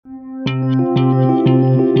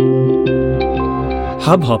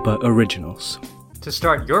Hubhopper Originals. To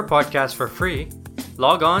start your podcast for free,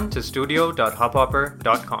 log on to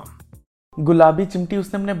studio.hubhopper.com. गुलाबी चिमटी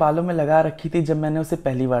उसने अपने बालों में लगा रखी थी जब मैंने उसे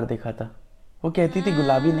पहली बार देखा था। वो कहती थी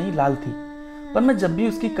गुलाबी नहीं लाल थी, पर मैं जब भी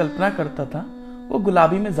उसकी कल्पना करता था वो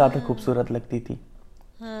गुलाबी में ज़्यादा खूबसूरत लगती थी।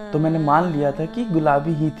 तो मैंने मान लिया था कि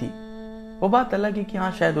गुलाबी ही थी। वो बात अलग है कि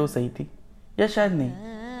हाँ शायद वो सही थी या शायद नहीं।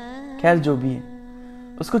 खैर जो भी है,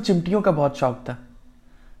 उसको चिमटियों का बहुत शौक था।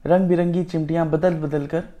 रंग बिरंगी चिमटियां बदल बदल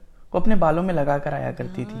कर वो अपने बालों में लगा कर आया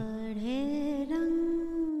करती थी।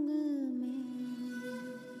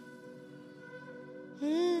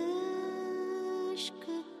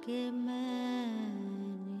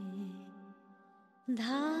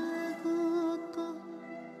 धागों को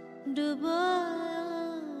डुबोया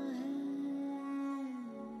है।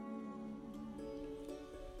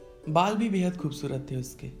 बाल भी बेहद खूबसूरत थे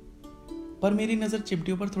उसके, पर मेरी नज़र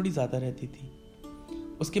चिमटियों पर थोड़ी ज़्यादा रहती थी।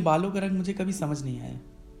 उसके बालों का रंग मुझे कभी समझ नहीं आया।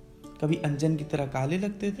 कभी अंजन की तरह काले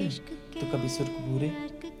लगते थे तो कभी सुर्ख भूरे।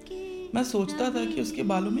 मैं सोचता था कि उसके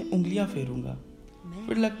बालों में उंगलियां फेरूंगा,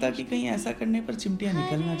 फिर लगता कि कहीं ऐसा करने पर चिमटियां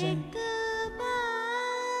निकल ना जाएं।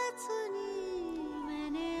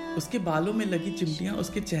 उसके बालों में लगी चिमटियां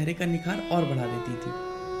उसके चेहरे का निखार और बढ़ा देती थी।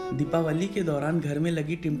 दीपावली के दौरान घर में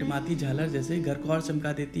लगी टिमटिमाती झालर जैसे घर को और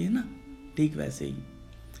चमका देती है ना, ठीक वैसे ही।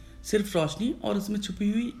 सिर्फ रोशनी और उसमें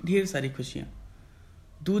छुपी हुई ढेर सारी खुशियां।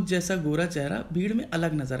 दूध जैसा गोरा चेहरा भीड़ में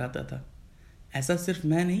अलग नजर आता था। ऐसा सिर्फ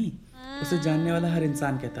मैं नहीं, उसे जानने वाला हर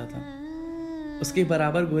इंसान कहता था। उसके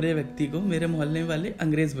बराबर गोरे व्यक्ति को मेरे मोहल्ले वाले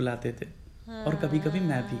अंग्रेज बुलाते थे, और कभी कभी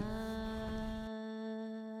मैं भी।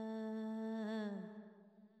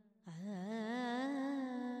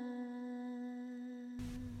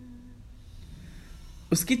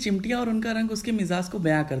 उसकी चिमटियां और उनका रंग उसके मिजाज को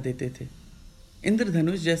बयां कर देते थे।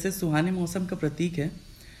 इंद्रधनुष जैसे सुहाने मौसम का प्रतीक है,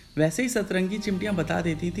 वैसे ही सतरंगी चिमटियां बता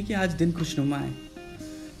देती थी कि आज दिन खुशनुमा है।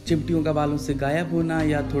 चिमटियों का बालों से गायब होना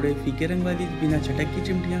या थोड़े फीके रंग वाली बिना छटक की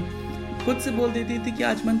चिमटियां खुद से बोल देती थी कि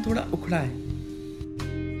आज मन थोड़ा उखड़ा है।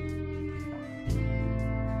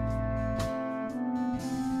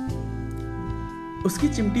 उसकी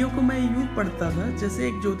चिमटियों को मैं यूं पढ़ता था जैसे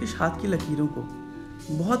एक ज्योतिष हाथ की लकीरों को।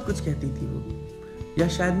 बहुत कुछ कहती थी वो, या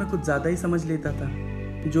शायद मैं कुछ ज्यादा ही समझ लेता था।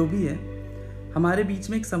 जो भी है, हमारे बीच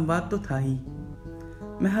में एक संवाद तो था ही।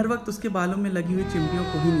 मैं हर वक्त उसके बालों में लगी हुई चिमटियों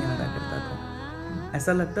को ही निहारा करता था।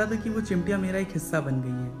 ऐसा लगता था कि वो चिमटियां मेरा एक हिस्सा बन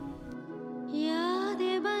गई हैं।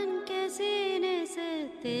 यादें बन के सीने से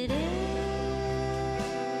तेरे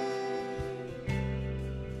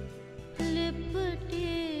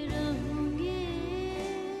लिपटी रहूंगी।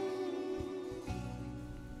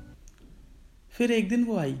 फिर एक दिन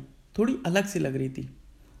वो आई, थोड़ी अलग सी लग रही थी।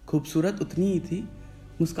 खूबसूरत उतनी ही थी,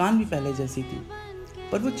 मुस्कान भी पहले जैसी थी,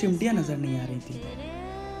 पर वो चिमटियां नजर नहीं आ रही थी।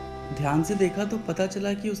 ध्यान से देखा तो पता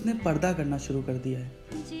चला कि उसने पर्दा करना शुरू कर दिया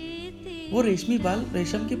है। वो रेशमी बाल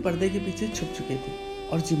रेशम के पर्दे के पीछे छुप चुके थे,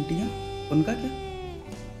 और चिमटियां, उनका क्या?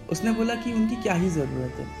 उसने बोला कि उनकी क्या ही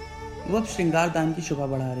ज़रूरत है, वो अब श्रृंगार दान की शोभा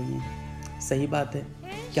बढ़ा रही हैं। सही बात है,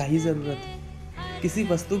 क्या ही ज़रूरत है। किसी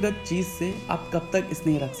वस्तुगत चीज़ से आप कब तक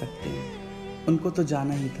स्नेह रख सकते हैं? उनको तो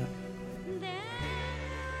जाना ही था।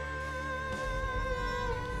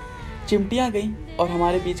 चिमटियां गईं और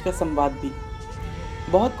हमारे बीच का संवाद भी।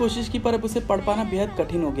 बहुत कोशिश की, पर अब उसे पढ़ पाना बेहद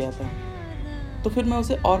कठिन हो गया था। तो फिर मैं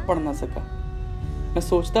उसे और पढ़ ना सका। मैं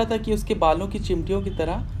सोचता था कि उसके बालों की चिमटियों की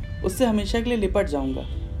तरह उससे हमेशा के लिए लिपट जाऊंगा,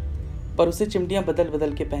 पर उसे चिमटियां बदल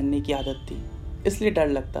बदल के पहनने की आदत थी, इसलिए डर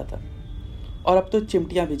लगता था। और अब तो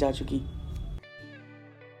चिमटियां भी जा चुकी।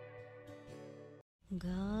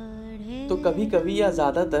 तो कभी कभी या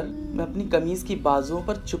ज़्यादातर मैं अपनी कमीज की बाजुओं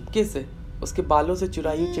पर चुपके से उसके बालों से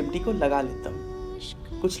चुराई हुई चिमटी को लगा लेता हूँ।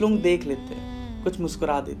 कुछ लोग देख लेते हैं, कुछ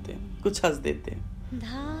मुस्कुरा देते हैं, कुछ हंस देते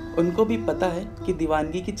हैं। उनको भी पता है कि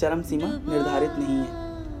दीवानगी की चरम सीमा निर्धारित नहीं है,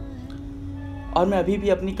 और मैं अभी भी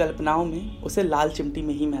अपनी कल्पनाओं में उसे लाल चिमटी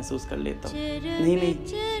में ही महसूस कर लेता हूँ। नहीं,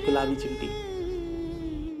 गुलाबी चिमटी।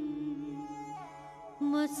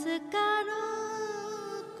 मुस्कानों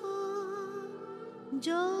को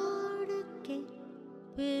जोड़ के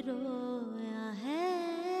पिरोया है।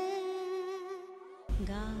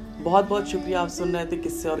 बहुत बहुत शुक्रिया, आप सुन रहे थे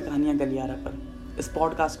किस्से और कहानियां गलियारा पर। इस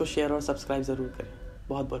पॉडकास्ट को शेयर और सब्सक्राइब जरूर करें।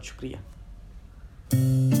 बहुत बहुत शुक्रिया।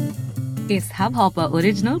 इस हब हॉपर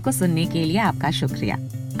ओरिजिनल को सुनने के लिए आपका शुक्रिया।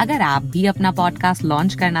 अगर आप भी अपना पॉडकास्ट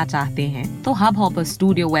लॉन्च करना चाहते हैं तो हब हॉपर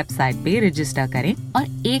स्टूडियो वेबसाइट पे रजिस्टर करें और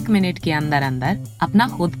 1 मिनट के अंदर अंदर अपना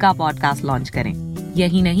खुद का पॉडकास्ट लॉन्च करें।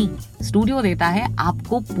 यही नहीं, स्टूडियो देता है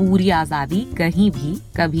आपको पूरी आजादी कहीं भी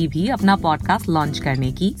कभी भी अपना पॉडकास्ट लॉन्च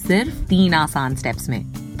करने की, सिर्फ 3 आसान स्टेप्स में।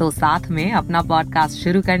 तो साथ में अपना पॉडकास्ट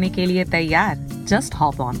शुरू करने के लिए तैयार? Just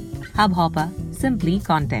hop on hub hopper, simply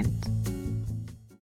content.